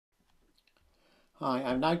Hi,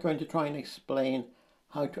 I'm now going to try and explain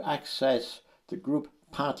how to access the group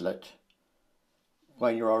Padlet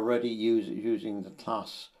when you're already using the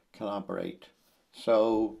class Collaborate.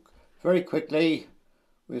 So very quickly,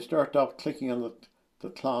 we'll start off clicking on the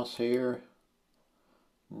class here.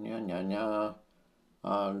 And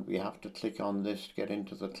we have to click on this to get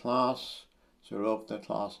into the class. So we'll open the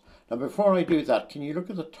class. Now before I do that, can you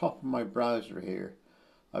look at the top of my browser here?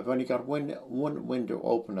 I've only got one window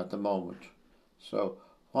open at the moment. So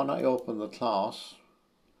when I open the class,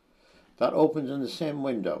 that opens in the same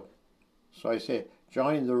window. So I say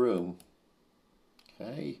join the room.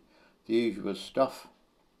 Okay, the usual stuff.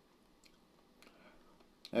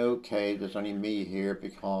 Okay, there's only me here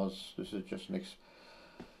because this is just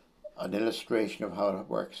an illustration of how it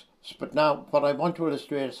works. But now what I want to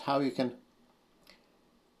illustrate is how you can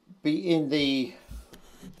be in the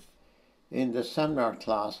seminar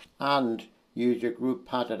class and use your group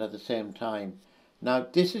Padlet at the same time. Now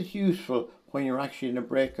this is useful when you're actually in a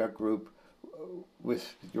breakout group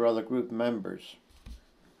with your other group members.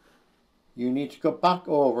 You need to go back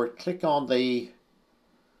over, click on the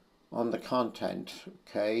content,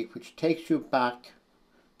 okay, which takes you back.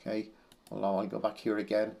 Okay, hold on, I'll go back here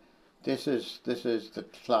again. This is the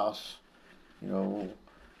class. You know,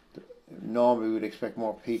 normally we would expect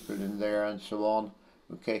more people in there and so on.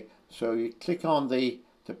 Okay, so you click on the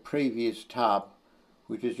previous tab,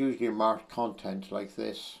 which is usually marked content like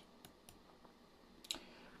this.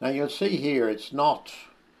 Now you'll see here it's not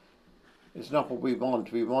what we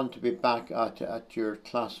want. We want to be back at your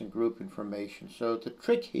class and group information. So the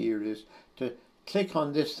trick here is to click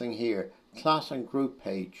on this thing here, class and group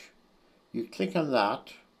page. You click on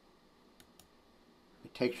that,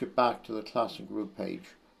 it takes you back to the class and group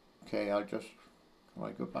page. Okay, can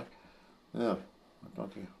I go back? No, I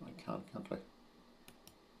don't think I can't I?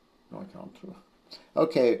 No, I can't.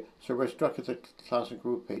 Okay, so we're stuck at the class and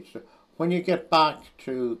group page. So when you get back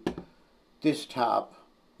to this tab,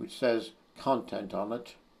 which says content on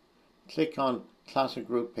it, click on class and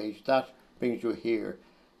group page. That brings you here.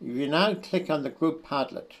 If you now click on the group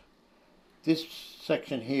Padlet, this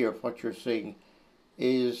section here, what you're seeing,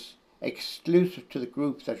 is exclusive to the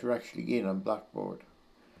groups that you're actually in on Blackboard.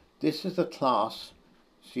 This is the class.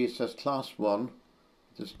 See, it says class 1,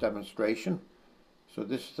 this demonstration. So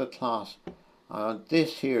this is the class. And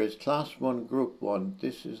this here is class 1, group 1.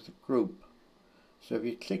 This is the group. So if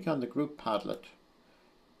you click on the group Padlet,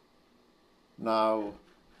 now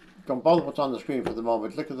don't bother what's on the screen for the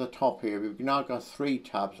moment. Look at the top here. We've now got 3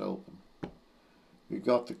 tabs open. We've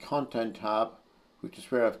got the content tab, which is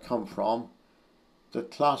where I've come from, the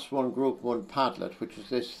class 1, group 1 Padlet, which is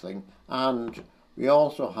this thing, and we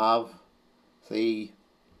also have the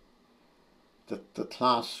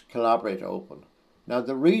class Collaborate open. Now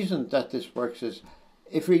the reason that this works is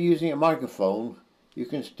if you're using a microphone, you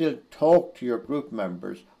can still talk to your group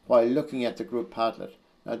members while looking at the group Padlet.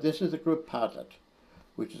 Now this is the group Padlet,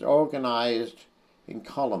 which is organized in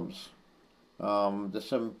columns. There's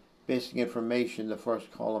some basic information in the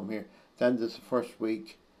first column here. Then there's the first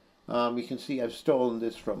week. You can see I've stolen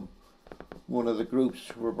this from one of the groups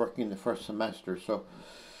who were working the first semester, so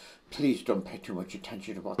please don't pay too much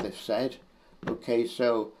attention to what they've said. Okay,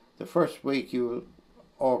 so the first week you will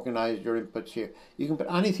organize your inputs here. You can put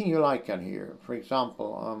anything you like on here. For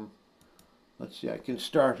example, let's see, I can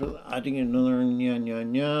start with adding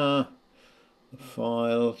another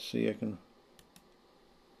file. See, I can.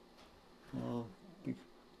 No,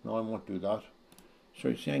 I won't do that.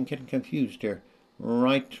 Sorry, see, I'm getting confused here.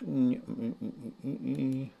 Right.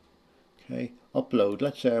 Okay, upload.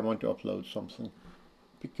 Let's say I want to upload something.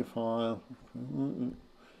 Pick a file.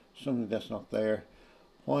 Something that's not there.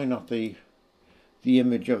 Why not the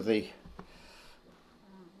image of the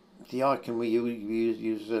icon we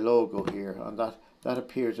use the logo here, and that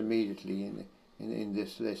appears immediately in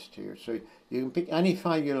this list here. So you can pick any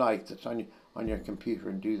file you like that's on your computer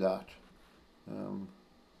and do that.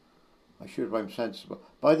 I should if I'm sensible.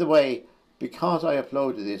 By the way, because I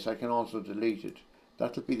uploaded this, I can also delete it.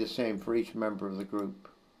 That'll be the same for each member of the group.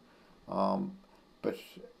 But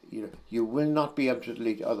you will not be able to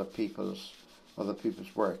delete other people's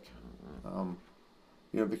work.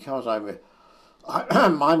 Because I'm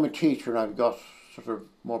a teacher and I've got sort of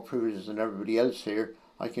more privileges than everybody else here,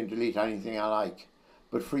 I can delete anything I like.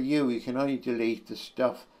 But for you can only delete the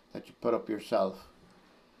stuff that you put up yourself.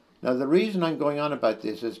 Now the reason I'm going on about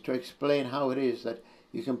this is to explain how it is that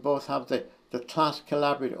you can both have the class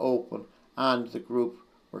Collaborate open and the group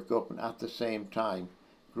work open at the same time.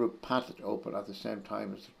 Group Padlet open at the same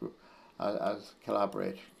time as the group as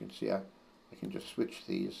Collaborate. You can see I can just switch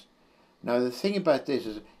these. Now the thing about this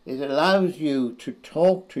is it allows you to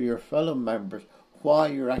talk to your fellow members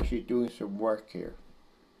while you're actually doing some work here.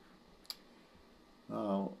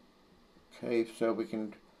 Okay, so I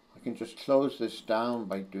can just close this down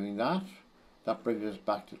by doing that. That brings us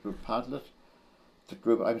back to group Padlet. The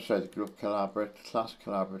group Collaborate, the class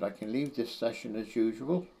Collaborate. I can leave this session as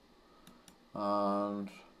usual and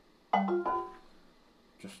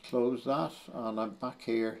just close that, and I'm back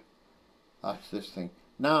here at this thing.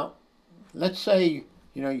 Now, let's say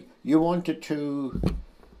you wanted to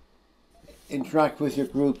interact with your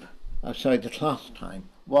group outside the class time.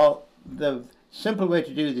 Well, the simple way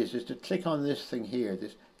to do this is to click on this thing here,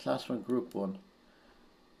 this class 1 group 1,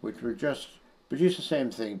 which will just produce the same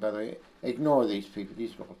thing. By the way, ignore these people,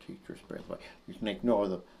 these are all teachers, by the way, you can ignore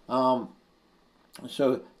them.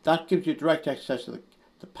 So that gives you direct access to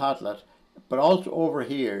the Padlet, but also over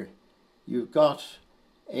here you've got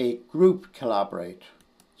a group Collaborate.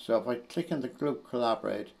 So if I click on the group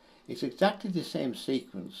Collaborate, it's exactly the same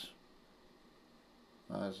sequence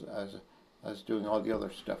as doing all the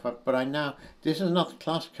other stuff. But this is not the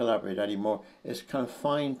class Collaborate anymore. It's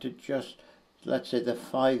confined to just, let's say, the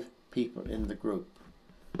 5 people in the group.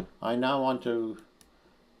 I now want to,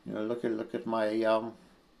 look at my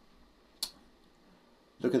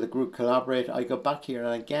look at the group Collaborate. I go back here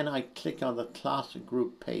and again I click on the class and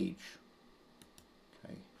group page.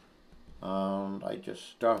 Okay, and I just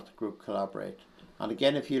start the group Collaborate. And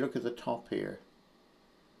again, if you look at the top here,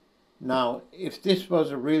 now if this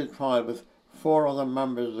was a real trial with 4 other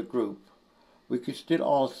members of the group, we could still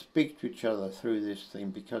all speak to each other through this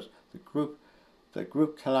thing, because the group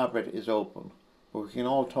Collaborate is open, but we can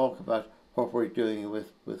all talk about what we're doing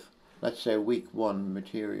with let's say week 1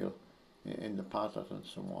 material in the Padlet and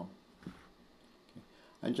so on. Okay.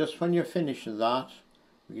 And just when you're finishing that,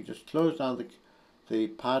 we can just close down the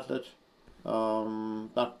Padlet.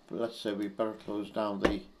 Let's say we better close down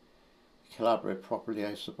the Collaborate properly,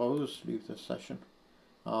 I suppose. Leave the session.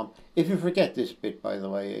 If you forget this bit, by the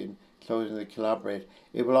way, in closing the Collaborate,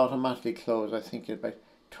 it will automatically close, I think, in about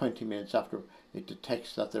 20 minutes after it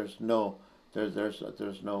detects that there's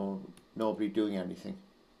nobody doing anything.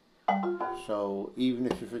 So even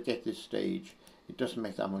if you forget this stage, it doesn't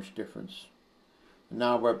make that much difference. And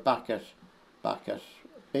now we're back at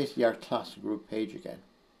basically our class group page again.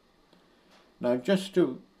 Now, just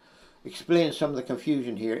to explain some of the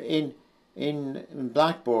confusion here, in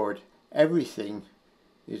Blackboard, everything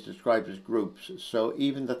is described as groups. So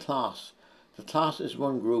even the class is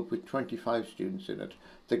one group with 25 students in it.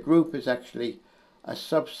 The group is actually a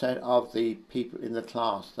subset of the people in the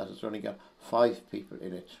class that has only got 5 people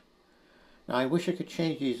in it. Now, I wish I could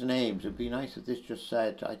change these names. It'd be nice if this just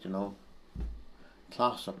said, I don't know,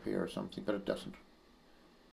 class up here or something, but it doesn't.